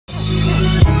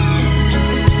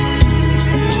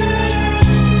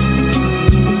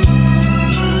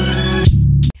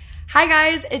Hi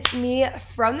guys, it's me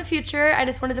from the future. I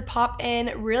just wanted to pop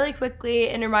in really quickly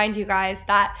and remind you guys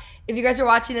that if you guys are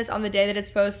watching this on the day that it's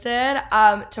posted,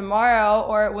 tomorrow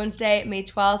or Wednesday, May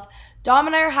 12th, Dom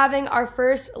and I are having our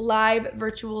first live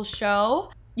virtual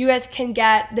show. You guys can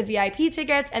get the VIP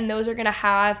tickets, and those are gonna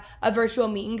have a virtual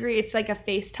meet and greet. It's like a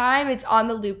FaceTime. It's on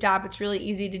the Looped app. It's really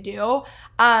easy to do.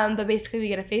 But basically we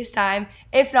get a FaceTime.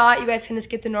 If not, you guys can just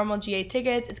get the normal GA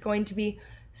tickets. It's going to be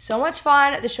so much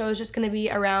fun. The show is just gonna be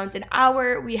around an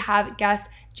hour. We have guest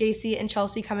JC and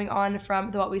Chelsea coming on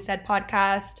from the What We Said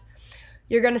podcast.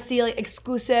 You're gonna see like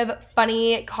exclusive,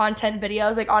 funny content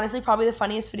videos. Like honestly, probably the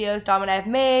funniest videos Dom and I have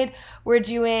made. We're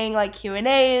doing like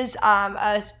Q&As,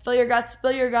 spill your guts,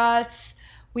 spill your guts.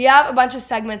 We have a bunch of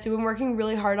segments. We've been working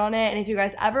really hard on it. And if you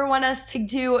guys ever want us to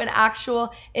do an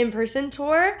actual in-person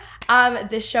tour,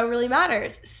 this show really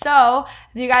matters. So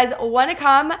if you guys wanna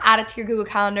come, add it to your Google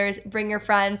Calendars, bring your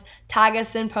friends, tag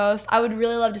us in post. I would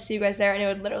really love to see you guys there, and it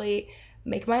would literally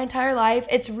make my entire life.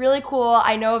 It's really cool.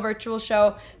 I know a virtual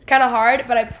show is kind of hard,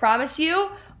 but I promise you,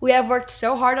 we have worked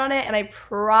so hard on it, and I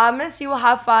promise you will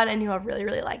have fun and you'll really,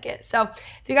 really like it. So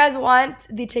if you guys want,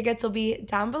 the tickets will be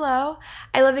down below.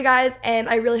 I love you guys, and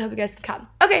I really hope you guys can come.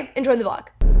 Okay, enjoy the vlog.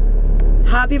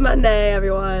 Happy Monday,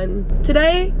 everyone.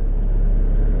 Today,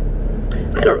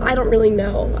 I don't really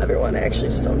know, everyone. I actually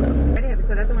just don't know.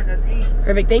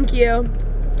 Perfect, thank you.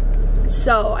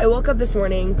 So I woke up this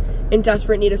morning in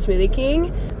desperate need of Smoothie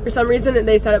King. For some reason,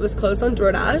 they said it was closed on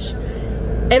DoorDash.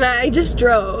 And I just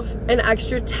drove an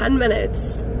extra 10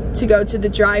 minutes to go to the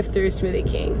drive-thru Smoothie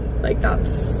King. Like,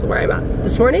 that's where I'm at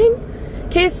this morning. In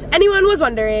case anyone was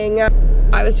wondering,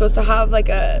 I was supposed to have like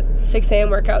a 6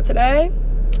 a.m. workout today.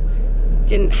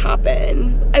 Didn't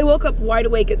happen. I woke up wide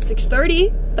awake at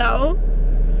 6:30 though.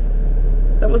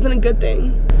 That wasn't a good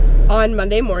thing. On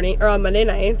Monday morning, or on Monday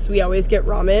nights, we always get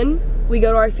ramen. We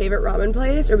go to our favorite ramen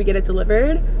place, or we get it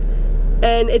delivered,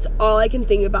 and it's all I can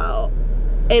think about.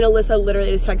 And Alyssa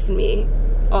literally just texted me,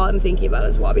 all I'm thinking about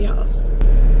is Wabi House.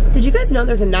 Did you guys know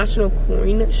there's a national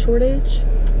coin shortage?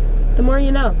 The more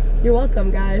you know. You're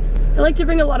welcome, guys. I like to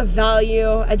bring a lot of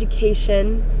value,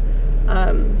 education,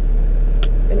 and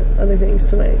other things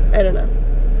tonight. I don't know.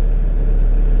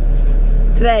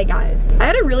 Today, guys, I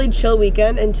had a really chill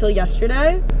weekend until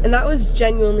yesterday, and that was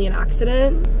genuinely an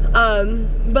accident.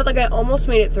 But like I almost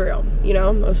made it through, you know?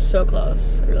 I was so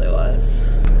close, it really was.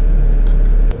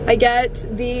 I get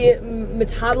the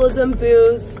metabolism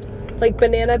boost, like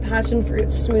banana passion fruit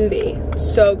smoothie,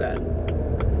 so good.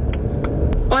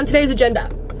 On today's agenda,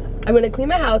 I'm gonna clean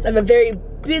my house. I have a very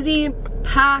busy,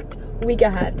 packed week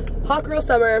ahead. Hot girl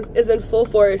summer is in full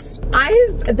force.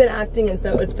 I've been acting as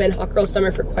though it's been hot girl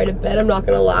summer for quite a bit, I'm not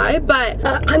gonna lie, but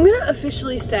I'm gonna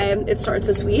officially say it starts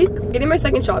this week. I'm getting my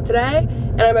second shot today,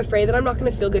 and I'm afraid that I'm not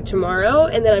gonna feel good tomorrow,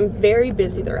 and then I'm very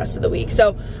busy the rest of the week.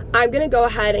 So I'm gonna go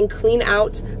ahead and clean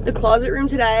out the closet room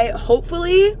today.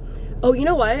 Hopefully, oh, you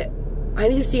know what? I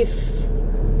need to see if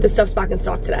the stuff's back in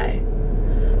stock today.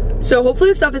 So hopefully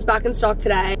the stuff is back in stock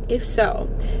today. If so,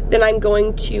 then I'm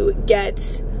going to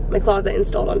get my closet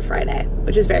installed on Friday,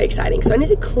 which is very exciting. So I need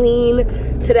to clean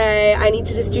today. I need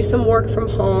to just do some work from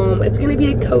home. It's gonna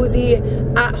be a cozy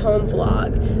at-home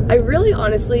vlog. I really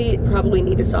honestly probably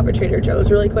need to stop at Trader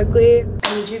Joe's really quickly.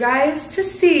 I need you guys to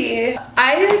see.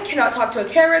 I cannot talk to a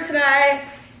camera today.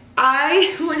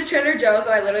 I went to Trader Joe's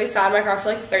and I literally sat in my car for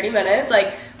like 30 minutes.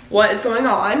 Like, what is going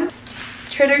on?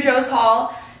 Trader Joe's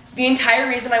haul. The entire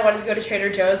reason I wanted to go to Trader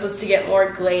Joe's was to get more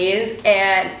glaze,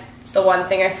 and the one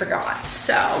thing I forgot,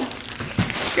 so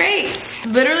great.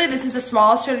 Literally, this is the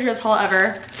smallest Trader Joe's haul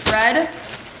ever. Red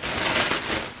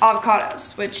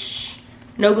avocados, which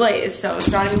no glaze, so it's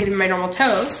not even gonna be my normal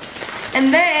toast.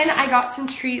 And then I got some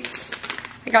treats.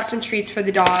 I got some treats for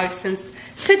the dog since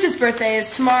Fitz's birthday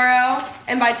is tomorrow.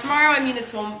 And by tomorrow, I mean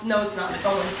it's, well, no it's not, it's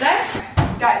on Wednesday.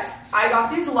 Guys, I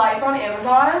got these lights on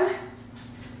Amazon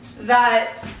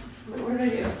that, what did I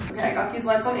do? Okay, I got these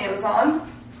lights on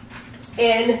Amazon,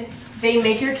 and they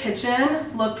make your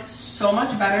kitchen look so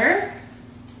much better.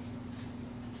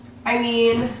 I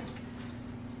mean,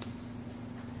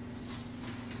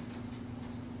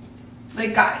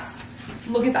 like guys,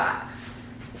 look at that.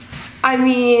 I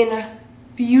mean,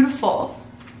 beautiful,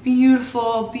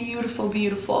 beautiful, beautiful,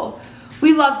 beautiful.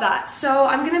 We love that. So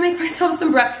I'm gonna make myself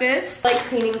some breakfast. Like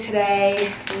cleaning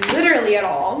today, literally at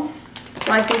all.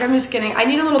 Well, I think I'm just getting, I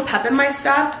need a little pep in my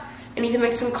step. I need to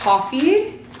make some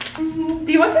coffee. Do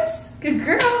you want this? Good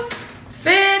girl.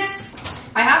 Fitz,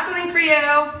 I have something for you.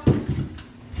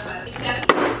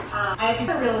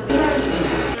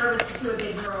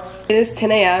 It is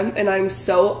 10 a.m. and I'm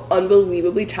so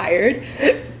unbelievably tired.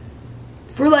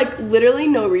 for like literally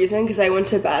no reason, because I went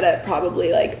to bed at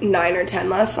probably like 9 or 10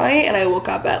 last night and I woke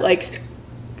up at like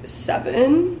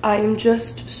 7. I'm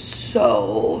just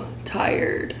so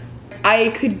tired. I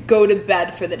could go to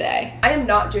bed for the day. I am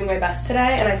not doing my best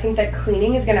today, and I think that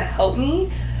cleaning is gonna help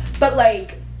me, but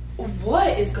like,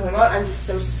 what is going on? I'm just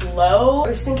so slow. I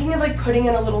was thinking of like putting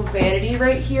in a little vanity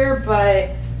right here,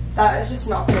 but that is just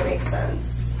not gonna make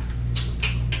sense.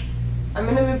 I'm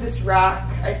gonna move this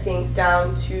rack, I think,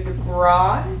 down to the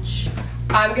garage.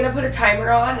 I'm gonna put a timer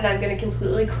on and I'm gonna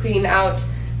completely clean out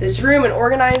this room and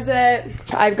organize it.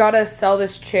 I've gotta sell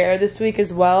this chair this week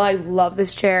as well. I love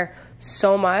this chair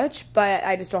so much, but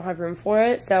I just don't have room for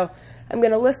it. So I'm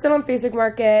gonna list it on Facebook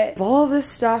Market. All of this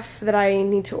stuff that I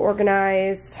need to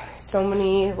organize. So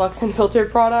many Lux and Filter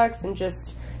products and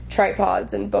just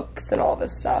tripods and books and all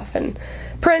this stuff and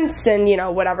prints and, you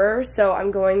know, whatever. So I'm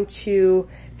going to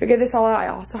figure this all out. I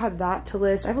also have that to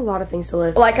list. I have a lot of things to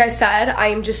list. Like I said, I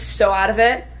am just so out of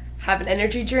it. Have an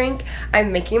energy drink.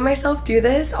 I'm making myself do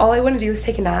this. All I want to do is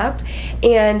take a nap,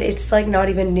 and it's like not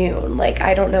even noon. Like,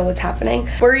 I don't know what's happening.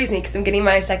 Worries me because I'm getting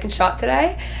my second shot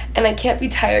today and I can't be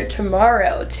tired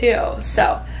tomorrow too.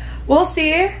 So we'll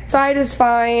see. Side is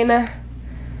fine.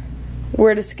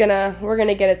 We're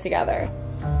gonna get it together.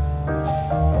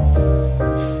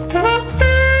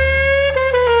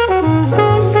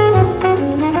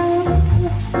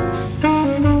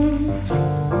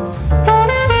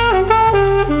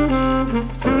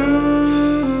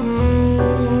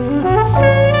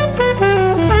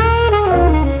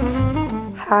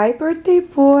 Hi, birthday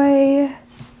boy.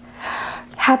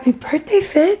 Happy birthday,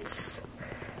 Fitz.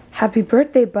 Happy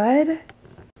birthday, bud.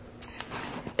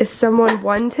 Is someone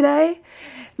won today?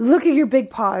 Look at your big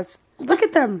paws. Look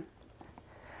at them.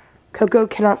 Coco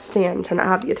cannot stand to not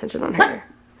have the attention on her.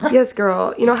 Yes,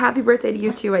 girl. You know, happy birthday to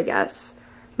you too, I guess.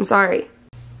 I'm sorry.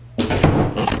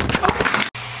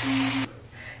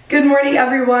 Good morning,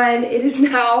 everyone. It is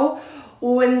now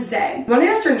Wednesday. Monday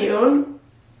afternoon.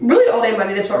 Really all day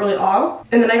Monday just felt really off,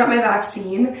 and then I got my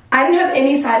vaccine. I didn't have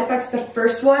any side effects the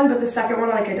first one, but the second one,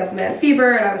 like, I definitely had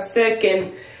fever and I was sick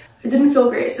and it didn't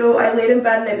feel great. So I laid in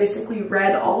bed and I basically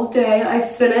read all day. I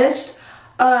finished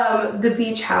The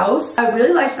Beach House. I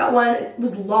really liked that one. It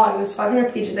was long, it was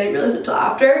 500 pages. I didn't realize it until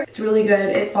after. It's really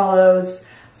good. It follows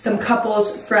some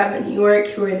couples from New York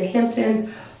who are in the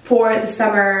Hamptons for the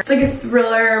summer. It's like a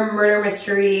thriller, murder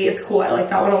mystery. It's cool, I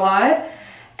like that one a lot.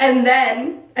 And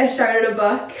then I started a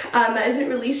book that isn't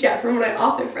released yet from one of my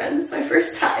author friends. It's my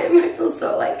first time. I feel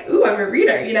so like, ooh, I'm a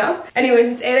reader, you know? Anyways,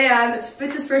 it's 8 a.m. It's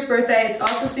Fitz's first birthday. It's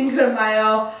also Cinco de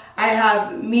Mayo. I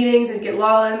have meetings. I get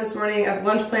Lala in this morning. I have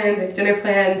lunch plans. I have dinner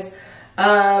plans.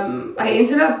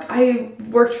 I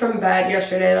worked from bed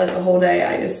yesterday, like the whole day.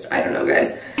 I don't know,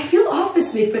 guys. I feel off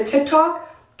this week, but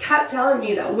TikTok kept telling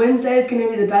me that Wednesday is gonna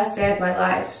be the best day of my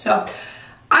life. So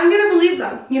I'm gonna believe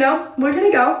them, you know? We're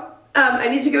gonna go. I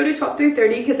need to go do 12 through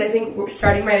 30 because I think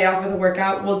starting my day off with a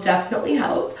workout will definitely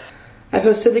help. I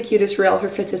posted the cutest reel for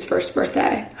Fitz's first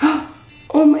birthday.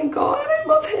 Oh my god, I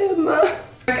love him. Alright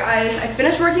guys, I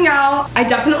finished working out. I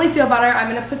definitely feel better. I'm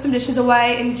gonna put some dishes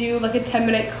away and do like a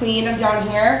 10-minute clean of down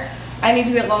here. I need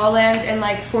to be at La La Land in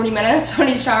like 40 minutes, so I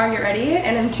need to shower and get ready,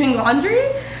 and I'm doing laundry.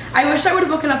 I wish I would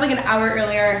have woken up like an hour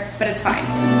earlier, but it's fine.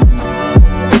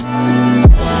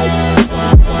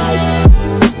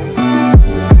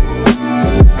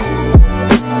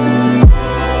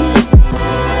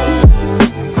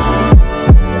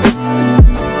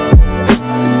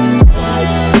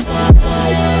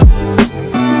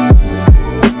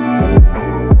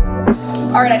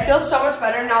 Alright, I feel so much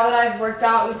better now that I've worked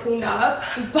out and cleaned up,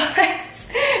 but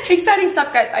exciting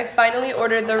stuff, guys. I finally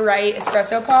ordered the right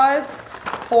espresso pods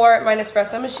for my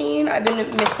Nespresso machine. I've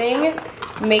been missing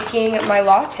making my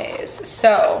lattes,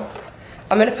 so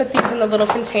I'm gonna put these in the little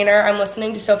container. I'm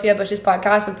listening to Sophia Bush's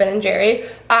podcast with Ben and Jerry.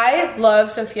 I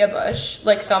love Sophia Bush,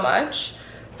 like, so much.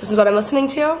 This is what I'm listening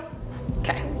to.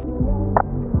 Okay.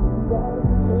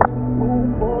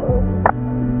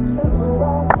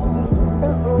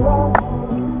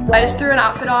 I just threw an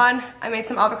outfit on. I made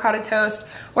some avocado toast.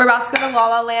 We're about to go to La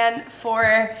La Land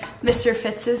for Mr.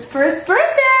 Fitz's first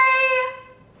birthday.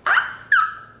 Ah!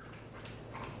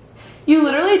 You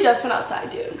literally just went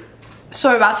outside, dude. So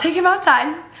we're about to take him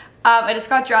outside. I just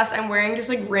got dressed. I'm wearing just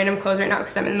like random clothes right now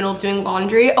because I'm in the middle of doing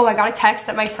laundry. Oh, I got a text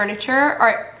that my furniture,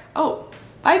 oh,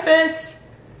 bye Fitz.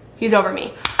 He's over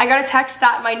me. I got a text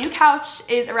that my new couch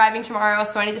is arriving tomorrow,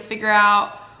 so I need to figure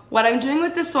out what I'm doing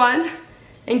with this one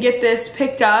and get this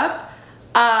picked up.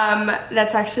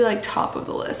 That's actually like top of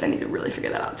the list. I need to really figure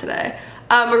that out today.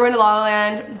 We're going to La La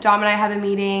Land. Dom and I have a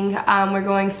meeting. We're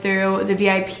going through the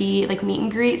VIP like meet and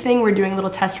greet thing. We're doing a little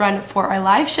test run for our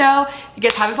live show. If you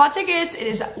guys haven't bought tickets, it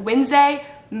is Wednesday,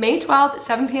 May 12th,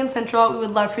 7 p.m. Central. We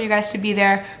would love for you guys to be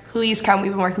there. Please come.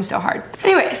 We've been working so hard.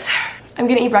 Anyways, I'm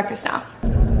gonna eat breakfast now.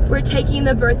 We're taking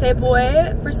the birthday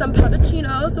boy for some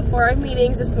puppuccinos before our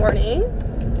meetings this morning.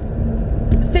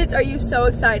 Fitz, are you so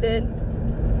excited?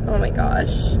 Oh my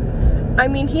gosh. I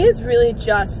mean, he is really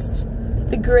just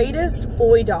the greatest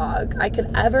boy dog I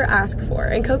could ever ask for.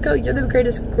 And Coco, you're the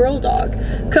greatest girl dog.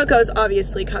 Coco's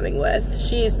obviously coming with.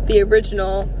 She's the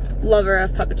original lover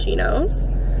of puppuccinos.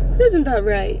 Isn't that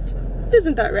right?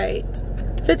 Isn't that right?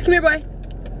 Fitz, come here, boy.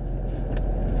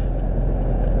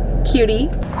 Cutie.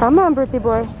 Come on, birthday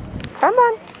boy. Come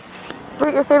on. We're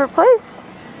at your favorite place.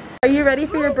 Are you ready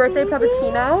for your birthday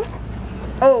puppuccino?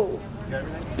 Oh,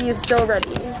 he is so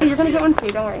ready. You're gonna get one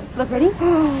too, don't worry. Look, ready?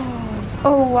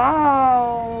 Oh,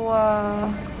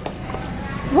 wow.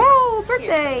 Whoa,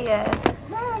 birthday.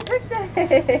 Wow,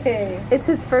 birthday. It's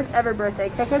his first ever birthday.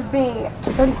 Coco's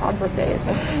it's already had birthdays.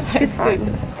 It's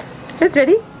fine. It's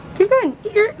ready? Keep going.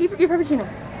 Eat your puppuccino.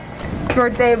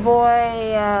 Birthday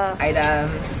boy.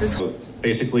 Items. So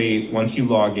basically, once you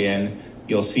log in,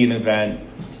 you'll see an event.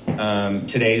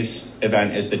 Today's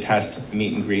event is the test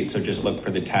meet and greet, so just look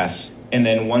for the test. And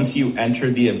then once you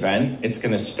enter the event, it's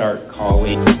going to start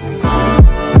calling.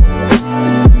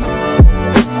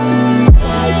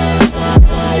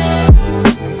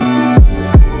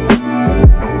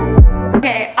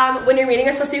 Okay, when your meeting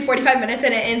is supposed to be 45 minutes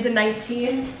and it ends in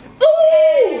 19. Ooh!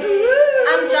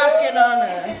 I'm joking on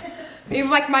it. Even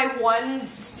like my one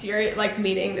serious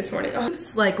meeting this morning. Oh.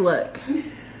 Just like, look.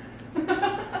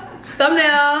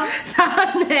 Thumbnail.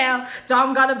 Thumbnail.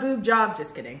 Dom got a boob job.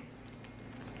 Just kidding.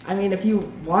 I mean, if you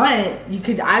want, you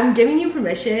could. I'm giving you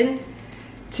permission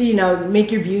to, you know,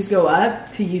 make your views go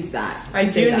up. To use that. I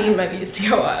do need my views to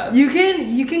go up. You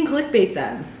can clickbait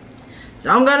them.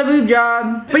 Dom got a boob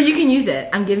job, but you can use it.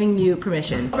 I'm giving you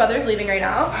permission. My brother's leaving right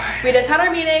now. We just had our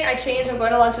meeting. I changed. I'm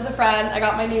going to lunch with a friend. I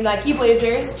got my new Nike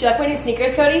Blazers. Do you like my new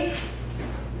sneakers, Cody?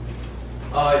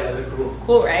 Oh yeah, they're cool.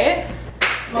 Cool, right?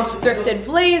 This thrifted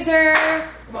blazer.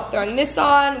 Throwing this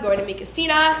on. Going to meet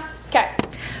Casina. Okay.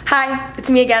 Hi, it's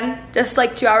me again. Just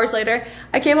like 2 hours later.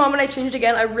 I came home and I changed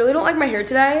again. I really don't like my hair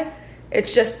today.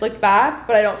 It's just slicked back,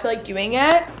 but I don't feel like doing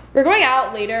it. We're going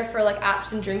out later for like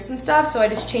apps and drinks and stuff, so I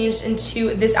just changed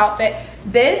into this outfit.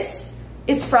 This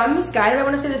is from this guy, and I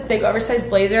want to say this big oversized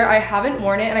blazer. I haven't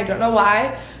worn it, and I don't know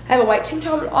why. I have a white tank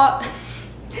top on. I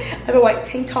have a white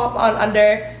tank top on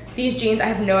under these jeans. I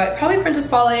have no idea. Probably Princess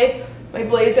Polly. My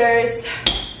blazers.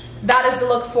 That is the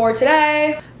look for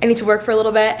today. I need to work for a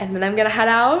little bit, and then I'm gonna head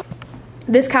out.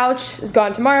 This couch is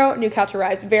gone tomorrow. New couch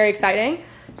arrives. Very exciting.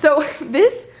 So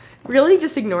this, really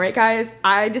just ignore it, guys.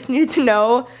 I just needed to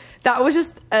know that was just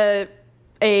a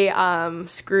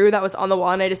screw that was on the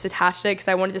wall, and I just attached it because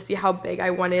I wanted to see how big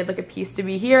I wanted like a piece to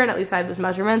be here, and at least I had those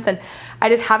measurements, and I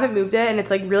just haven't moved it, and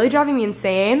it's like really driving me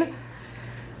insane.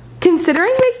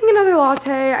 Considering making another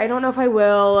latte, I don't know if I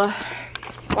will.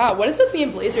 Wow, what is with me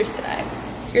in blazers today?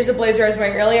 Here's a blazer I was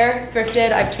wearing earlier,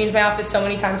 thrifted. I've changed my outfit so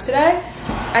many times today.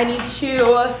 I need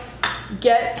to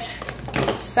get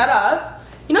set up.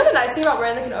 You know the nice thing about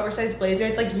wearing like an oversized blazer?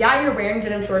 It's like, yeah, you're wearing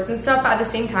denim shorts and stuff, but at the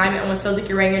same time, it almost feels like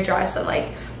you're wearing a dress, and like,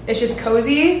 it's just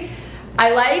cozy.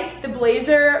 I like the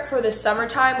blazer for the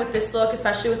summertime with this look,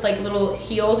 especially with like little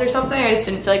heels or something. I just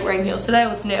didn't feel like wearing heels today.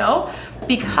 What's new?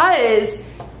 Because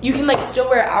you can like still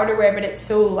wear outerwear, but it's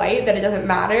so light that it doesn't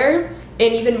matter.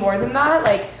 And even more than that,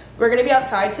 like, we're gonna be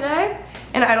outside today,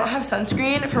 and I don't have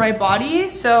sunscreen for my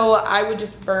body, so I would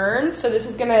just burn. So this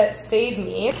is gonna save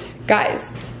me.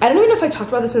 Guys, I don't even know if I talked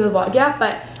about this in the vlog yet,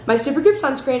 but my Supergoop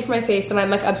sunscreen for my face that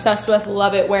I'm like obsessed with,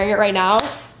 love it, wearing it right now.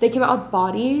 They came out with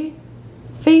body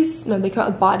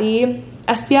SPF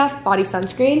body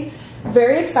sunscreen.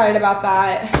 Very excited about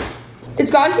that.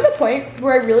 It's gotten to the point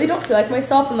where I really don't feel like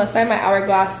myself unless I have my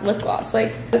Hourglass lip gloss.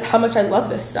 Like, that's how much I love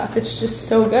this stuff. It's just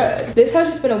so good. This has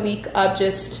just been a week of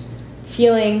just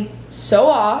feeling so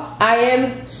off. I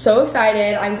am so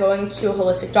excited. I'm going to a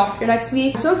holistic doctor next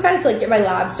week. I'm so excited to like get my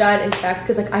labs done and check,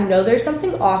 because like I know there's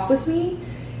something off with me,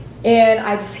 and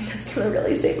I just think that's gonna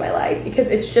really save my life, because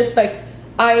it's just like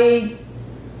okay,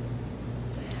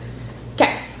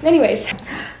 anyways.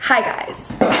 Hi guys.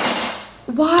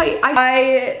 Why?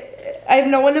 I have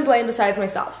no one to blame besides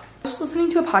myself. I was just listening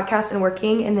to a podcast and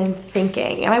working and then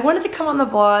thinking, and I wanted to come on the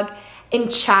vlog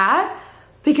and chat,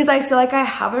 because I feel like I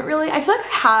haven't really, I feel like I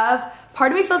have.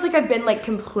 Part of me feels like I've been like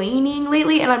complaining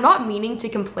lately, and I'm not meaning to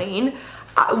complain.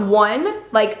 One,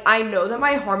 like I know that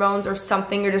my hormones or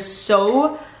something are just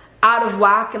so out of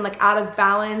whack and like out of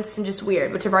balance and just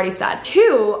weird, which I've already said.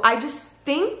 2, I just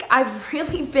think I've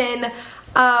really been,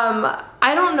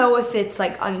 I don't know if it's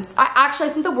like, actually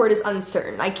I think the word is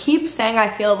uncertain. I keep saying I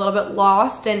feel a little bit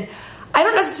lost, and I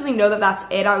don't necessarily know that that's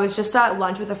it. I was just at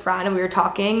lunch with a friend and we were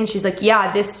talking, and she's like,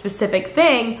 yeah, this specific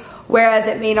thing, whereas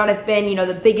it may not have been, you know,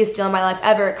 the biggest deal in my life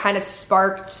ever, it kind of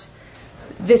sparked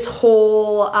this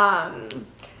whole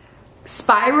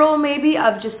spiral maybe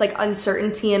of just like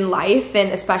uncertainty in life,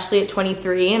 and especially at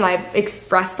 23. And I've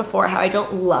expressed before how I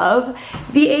don't love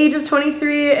the age of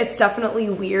 23. It's definitely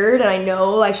weird, and I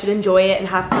know I should enjoy it and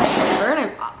have fun, whatever,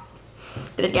 and I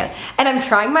did it again. And I'm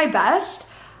trying my best.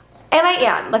 And I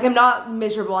am, like, I'm not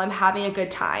miserable, I'm having a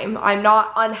good time. I'm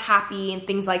not unhappy and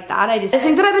things like that. I just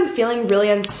think that I've been feeling really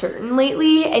uncertain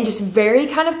lately and just very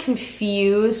kind of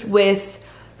confused with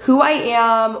who I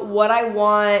am, what I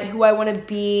want, who I want to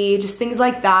be, just things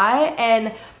like that.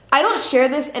 And I don't share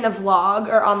this in a vlog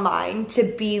or online to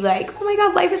be like, oh my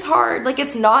God, life is hard. Like,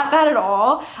 it's not that at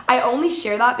all. I only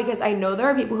share that because I know there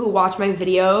are people who watch my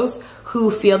videos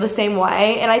who feel the same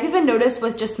way. And I've even noticed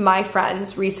with just my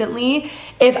friends recently,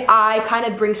 if I kind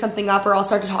of bring something up or I'll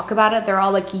start to talk about it, they're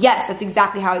all like, yes, that's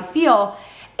exactly how I feel.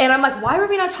 And I'm like, why were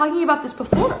we not talking about this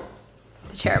before?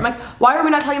 I'm like, why were we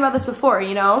not talking about this before,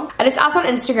 you know? I just asked on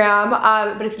Instagram,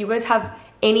 but if you guys have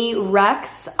any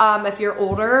recs, if you're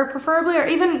older preferably, or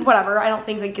even whatever, I don't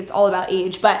think like it's all about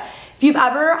age, but if you've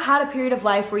ever had a period of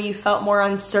life where you felt more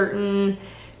uncertain,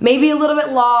 maybe a little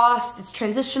bit lost, it's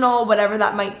transitional, whatever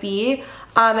that might be,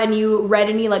 and you read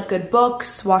any like good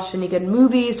books, watched any good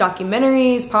movies,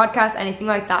 documentaries, podcasts, anything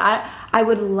like that, I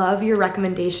would love your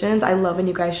recommendations. I love when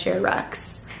you guys share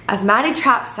recs. As Maddie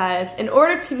Trapp says, in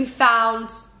order to find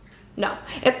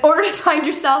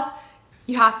yourself,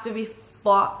 you have to be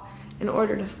flawed. In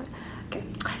order to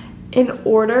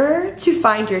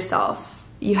find yourself,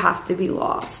 you have to be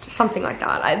lost. Something like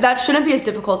that. That shouldn't be as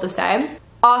difficult to say.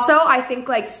 Also, I think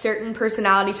like certain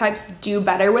personality types do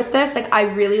better with this. Like, I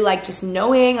really like just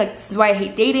knowing, like, this is why I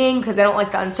hate dating, because I don't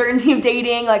like the uncertainty of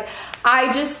dating. Like,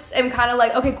 I just am kind of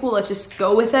like, okay, cool, let's just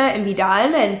go with it and be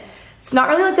done. And it's not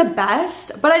really like the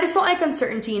best, but I just don't like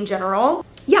uncertainty in general.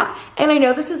 Yeah, and I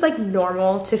know this is like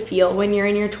normal to feel when you're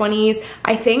in your 20s.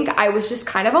 I think I was just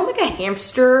kind of on like a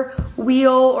hamster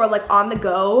wheel or like on the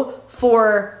go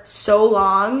for so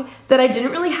long that I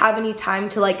didn't really have any time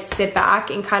to like sit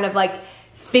back and kind of like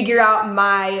figure out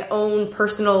my own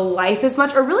personal life as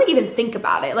much, or really even think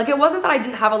about it. Like, it wasn't that I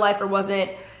didn't have a life or wasn't,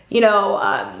 you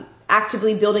know,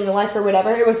 actively building a life or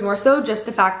whatever. It was more so just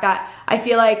the fact that I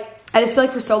just feel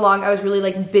like for so long I was really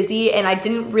like busy and I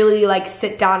didn't really like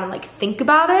sit down and like think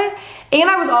about it. And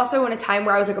I was also in a time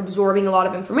where I was like absorbing a lot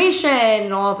of information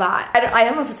and all of that. I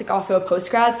don't know if it's like also a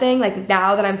post-grad thing. Like,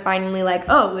 now that I'm finally like,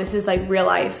 oh, this is like real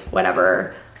life,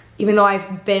 whatever. Even though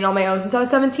I've been on my own since I was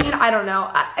 17, I don't know.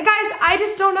 Guys, I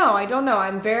just don't know. I don't know.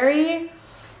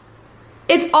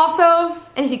 It's also,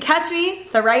 and if you catch me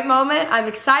the right moment, I'm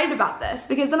excited about this,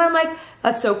 because then I'm like,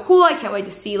 that's so cool. I can't wait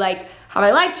to see like how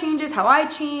my life changes, how I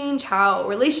change, how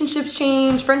relationships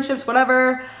change, friendships,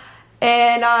 whatever.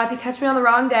 And if you catch me on the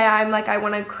wrong day, I'm like, I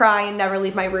want to cry and never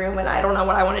leave my room, and I don't know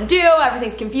what I want to do.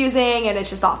 Everything's confusing and it's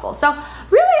just awful. So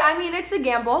really, I mean, it's a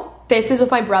gamble. Fitz is with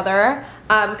my brother.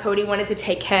 Cody wanted to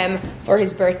take him for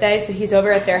his birthday, so he's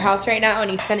over at their house right now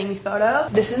and he's sending me photos.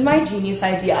 This is my genius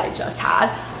idea I just had.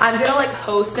 I'm gonna like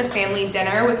host a family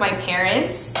dinner with my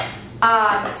parents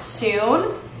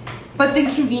soon, but then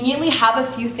conveniently have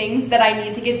a few things that I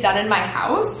need to get done in my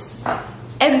house.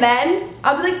 And then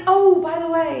I'll be like, oh, by the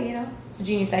way, you know, it's a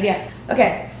genius idea.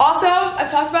 Okay, also, I've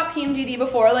talked about PMDD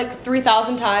before like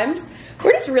 3,000 times.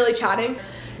 We're just really chatting.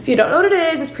 If you don't know what it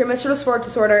is, it's premature sport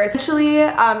disorder. Essentially,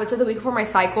 it's like the week before my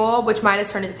cycle, which mine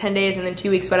has turned into 10 days and then 2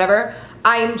 weeks, whatever.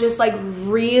 I'm just like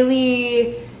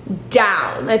really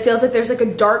down. It feels like there's like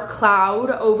a dark cloud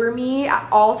over me at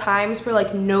all times for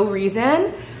like no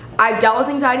reason. I've dealt with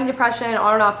anxiety and depression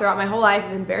on and off throughout my whole life. I've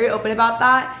been very open about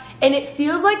that. And it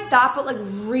feels like that, but like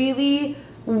really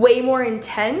way more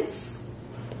intense.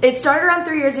 It started around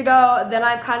 3 years ago, then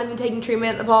I've kind of been taking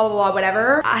treatment, blah, blah, blah,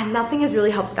 whatever. Nothing has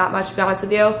really helped that much, to be honest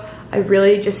with you. I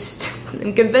really just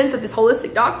am convinced that this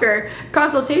holistic doctor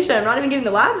consultation, I'm not even getting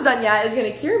the labs done yet, is gonna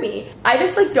cure me. I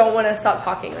just like don't wanna stop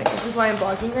talking. Like, this is why I'm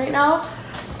vlogging right now.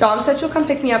 Dom said she'll come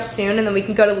pick me up soon and then we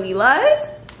can go to Lila's.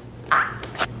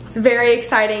 It's very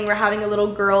exciting. We're having a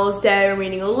little girls' day.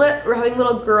 We're having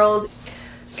little girls.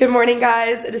 Good morning,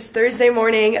 guys. It is Thursday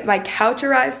morning. My couch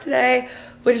arrives today,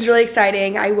 which is really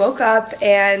exciting. I woke up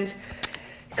and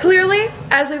clearly,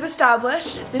 as we've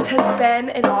established, this has been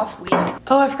an off week.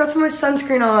 Oh, I forgot to put my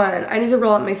sunscreen on. I need to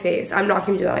roll out my face. I'm not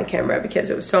gonna do that on camera because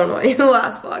it was so annoying in the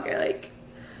last vlog.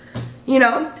 you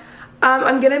know.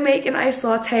 I'm gonna make an iced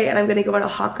latte and I'm gonna go on a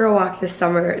hot girl walk this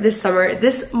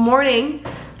morning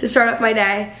to start up my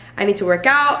day. I need to work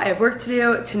out, I have work to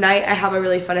do. Tonight I have a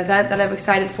really fun event that I'm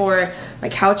excited for. My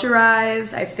couch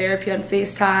arrives, I have therapy on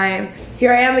FaceTime.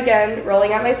 Here I am again,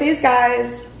 rolling out my face,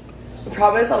 guys. I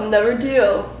promise I'll never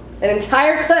do an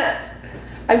entire clip.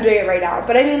 I'm doing it right now,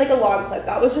 but I mean like a long clip.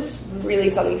 That was just really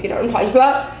something, if you know what I'm talking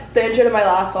about. The intro to my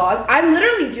last vlog. I'm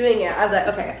literally doing it as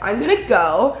okay, I'm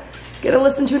gonna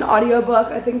listen to an audiobook.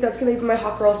 I think that's gonna be my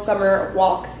hot girl summer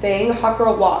walk thing. Hot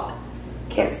girl walk.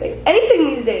 Can't say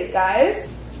anything these days, guys.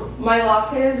 My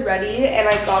latte is ready, and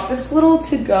I got this little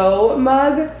to-go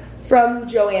mug from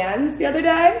Joann's the other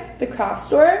day, the craft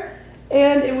store,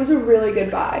 and it was a really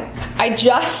good buy. I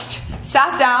just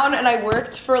sat down and I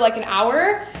worked for like an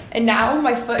hour, and now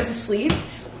my foot is asleep,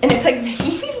 and it's like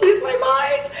making me lose my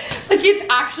mind. Like, it's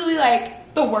actually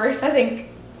like the worst, I think.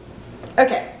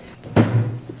 Okay.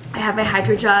 I have my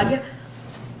hydro jug.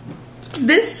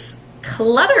 This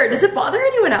clutter, does it bother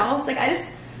anyone else? Like,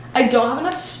 I don't have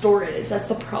enough storage, that's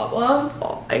the problem.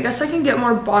 Well, I guess I can get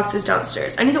more boxes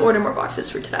downstairs. I need to order more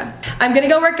boxes for today. I'm gonna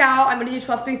go work out, I'm gonna do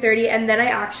 12-3:30, and then I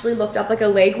actually looked up like a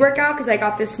leg workout because I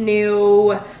got this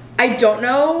new, I don't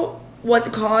know what to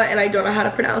call it and I don't know how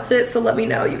to pronounce it, so let me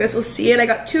know, you guys will see it. I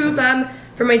got 2 of them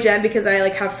for my gym because I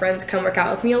like have friends come work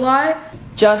out with me a lot.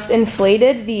 Just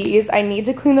inflated these. I need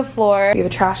to clean the floor. We have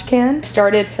a trash can.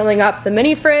 Started filling up the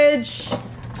mini fridge.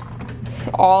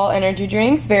 All energy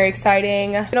drinks, very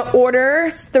exciting. I'm gonna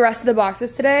order the rest of the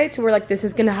boxes today to where like this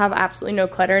is gonna have absolutely no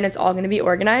clutter and it's all gonna be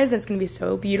organized. It's gonna be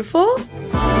so beautiful.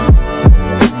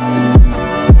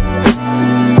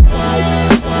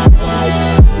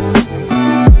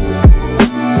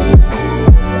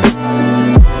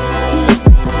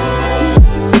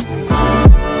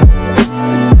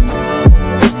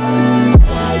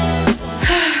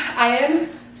 I am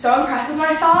so impressed with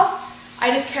myself. I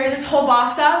just carried this whole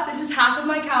box out. This is half of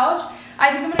my couch.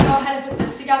 I think I'm gonna go ahead and put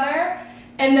this together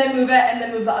and then move it and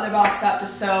then move the other box up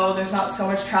just so there's not so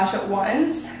much trash at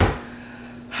once.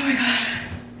 Oh my God.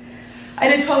 I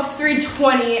did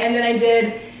 12-3:20 and then I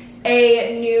did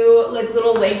a new like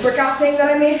little leg workout thing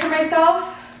that I made for myself.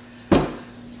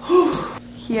 Whew.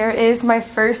 Here is my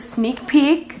first sneak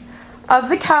peek of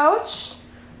the couch.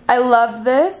 I love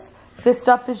this. This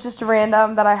stuff is just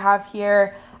random that I have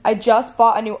here. I just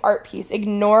bought a new art piece.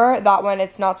 Ignore that one,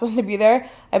 it's not supposed to be there.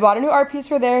 I bought a new art piece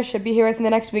for there, should be here within the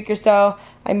next week or so.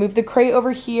 I moved the crate over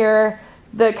here.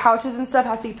 The couches and stuff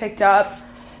have to be picked up.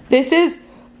 This is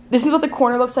what the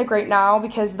corner looks like right now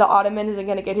because the ottoman isn't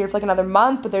gonna get here for like another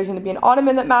month, but there's gonna be an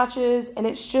ottoman that matches, and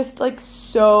it's just like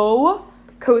so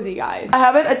cozy, guys. I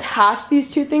haven't attached these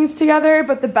 2 things together,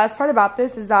 but the best part about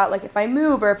this is that like if I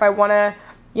move or if I wanna,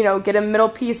 you know, get a middle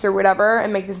piece or whatever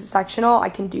and make this a sectional, I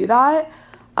can do that.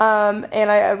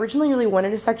 And I originally really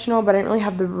wanted a sectional, but I didn't really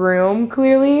have the room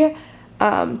clearly.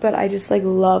 But I just like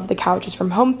love the couches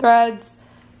from Home Threads.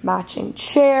 Matching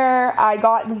chair. I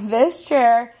got this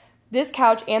chair, this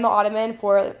couch, and the ottoman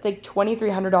for like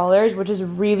 $2,300, which is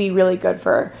really, really good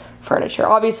for furniture.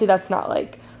 Obviously that's not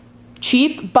like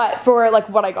cheap, but for like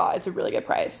what I got, it's a really good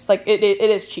price. Like it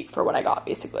is cheap for what I got,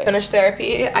 basically. Finished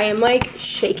therapy. I am like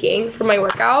shaking for my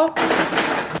workout.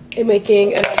 I'm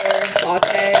making another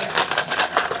latte.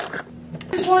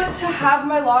 I just want to have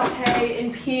my latte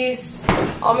in peace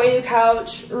on my new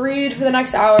couch, read for the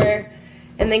next hour,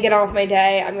 and then get on with my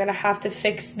day. I'm gonna have to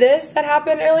fix this that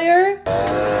happened earlier.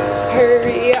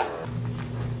 Hurry up.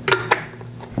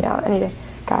 Yeah, anyway.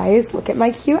 Guys, look at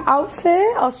my cute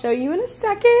outfit. I'll show you in a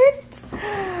second.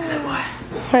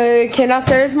 Hey, came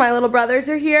downstairs, my little brothers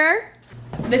are here.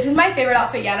 This is my favorite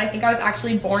outfit yet. I think I was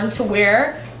actually born to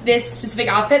wear this specific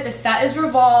outfit. The set is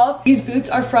Revolve. These boots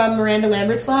are from Miranda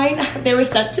Lambert's line. They were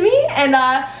sent to me, and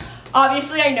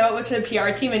obviously I know it was for the PR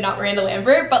team and not Miranda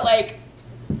Lambert, but like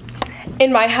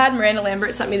in my head, Miranda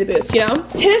Lambert sent me the boots, you know?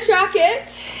 Tennis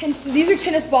racket, and these are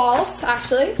tennis balls,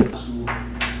 actually.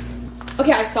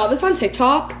 Okay, I saw this on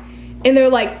TikTok, and they're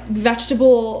like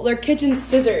they're kitchen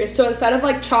scissors. So instead of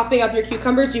like chopping up your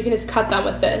cucumbers, you can just cut them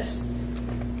with this.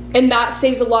 And that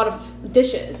saves a lot of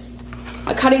dishes.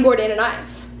 A cutting board and a knife.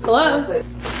 Hello?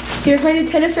 Here's my new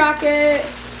tennis racket.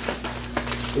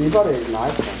 You bought a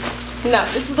knife? No,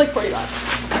 this is like 40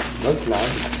 bucks. Looks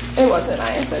nice. It wasn't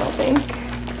nice, I don't think.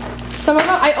 Some of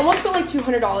them, I almost spent like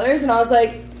 $200, and I was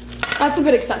like, that's a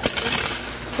bit excessive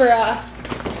for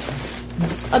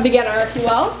a beginner, if you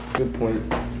will. Good point.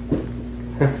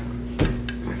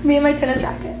 Me and my tennis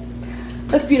racket.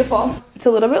 That's beautiful. It's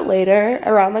a little bit later,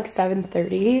 around like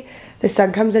 7:30. The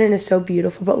sun comes in and is so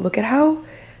beautiful, but look at how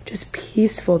just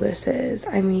peaceful this is.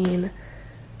 I mean,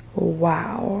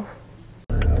 wow.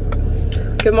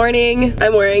 Good morning.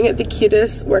 I'm wearing the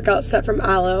cutest workout set from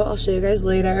Aloe. I'll show you guys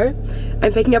later.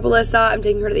 I'm picking up Alyssa. I'm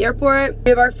taking her to the airport. We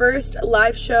have our first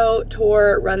live show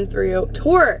tour run through.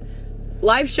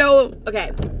 Live show.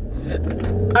 Okay.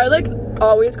 I like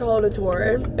always call it a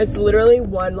tour. It's literally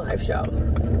one live show.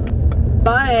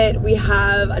 But we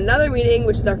have another meeting,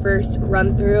 which is our first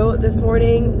run through this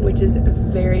morning, which is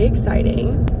very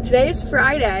exciting. Today is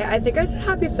Friday. I think I said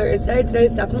happy Thursday. Today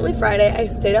is definitely Friday. I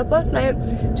stayed up last night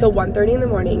till 1:30 in the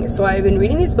morning. So I've been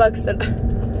reading these books that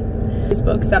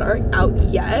aren't out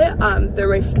yet.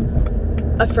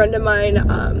 A friend of mine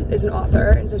is an author,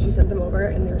 and so she sent them over,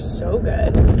 and they're so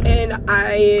good.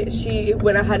 And she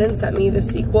went ahead and sent me the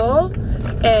sequel,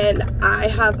 and I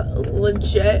have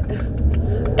legit.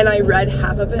 And I read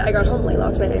half of it. I got home late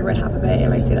last night, I read half of it,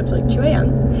 and I stayed up till like 2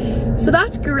 a.m. So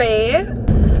that's great.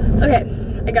 Okay,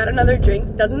 I got another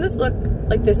drink. Doesn't this look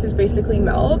like this is basically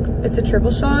milk? It's a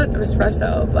triple shot of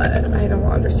espresso, but I don't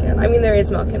understand. I mean, there is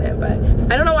milk in it, but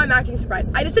I don't know why I'm acting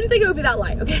surprised. I just didn't think it would be that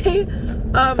light, okay?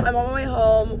 I'm on my way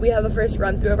home. We have the first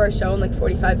run through of our show in like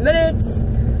 45 minutes.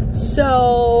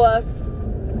 So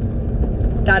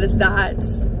that is that.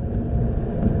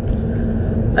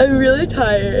 I'm really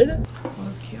tired.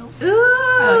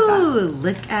 Ooh,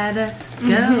 look at us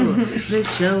go. The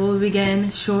show will begin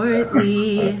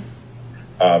shortly.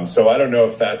 So I don't know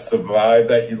if that's the vibe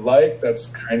that you like. That's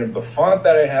kind of the font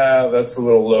that I have. That's the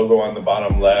little logo on the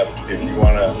bottom left. If you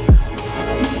want to...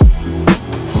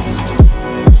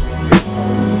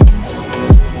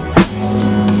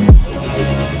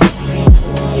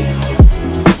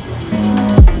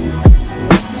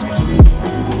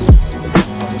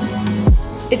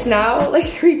 It's now like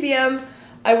 3 p.m.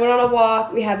 I went on a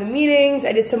walk, we had the meetings,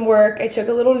 I did some work, I took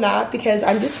a little nap because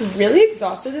I'm just really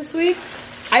exhausted this week.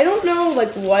 I don't know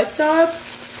like what's up.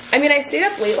 I mean, I stayed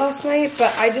up late last night,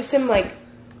 but I just am like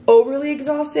overly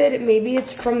exhausted. Maybe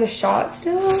it's from the shot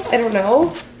still, I don't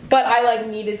know. But I like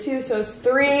needed to, so it's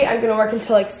 3, I'm gonna work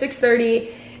until like 6:30.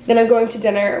 Then I'm going to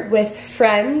dinner with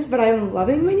friends, but I'm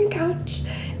loving my new couch.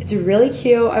 It's really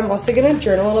cute. I'm also gonna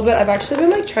journal a little bit. I've actually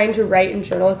been like trying to write and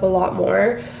journal like a lot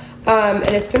more.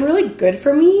 And it's been really good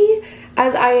for me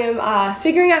as I am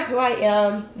figuring out who I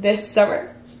am this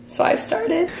summer. So I've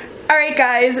started. All right,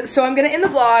 guys, so I'm gonna end the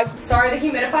vlog. Sorry, the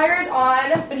humidifier is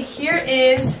on, but here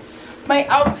is my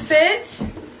outfit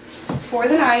for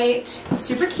the night.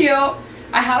 Super cute.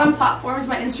 I had on platforms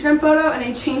my Instagram photo, and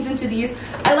I changed into these.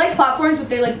 I like platforms, but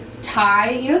they like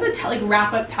tie. You know the like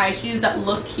wrap up tie shoes that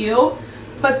look cute,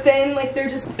 but then like they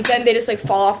just like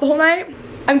fall off the whole night.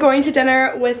 I'm going to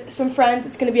dinner with some friends.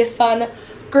 It's gonna be a fun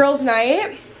girls'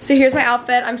 night. So here's my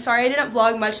outfit. I'm sorry I didn't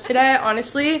vlog much today,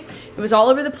 honestly. It was all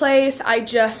over the place.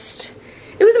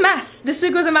 It was a mess. This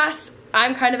week was a mess.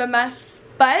 I'm kind of a mess,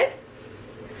 but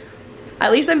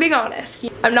at least I'm being honest.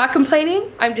 I'm not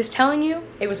complaining. I'm just telling you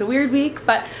it was a weird week,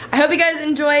 but I hope you guys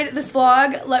enjoyed this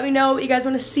vlog. Let me know what you guys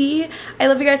want to see. I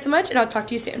love you guys so much, and I'll talk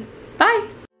to you soon. Bye.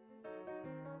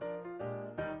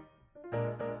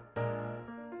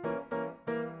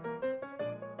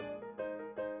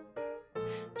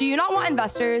 Do you not want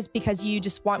investors because you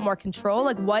just want more control?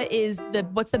 Like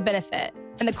what's the benefit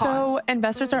and the cons? So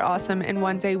investors are awesome and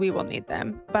one day we will need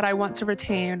them, but I want to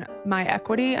retain my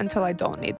equity until I don't need them.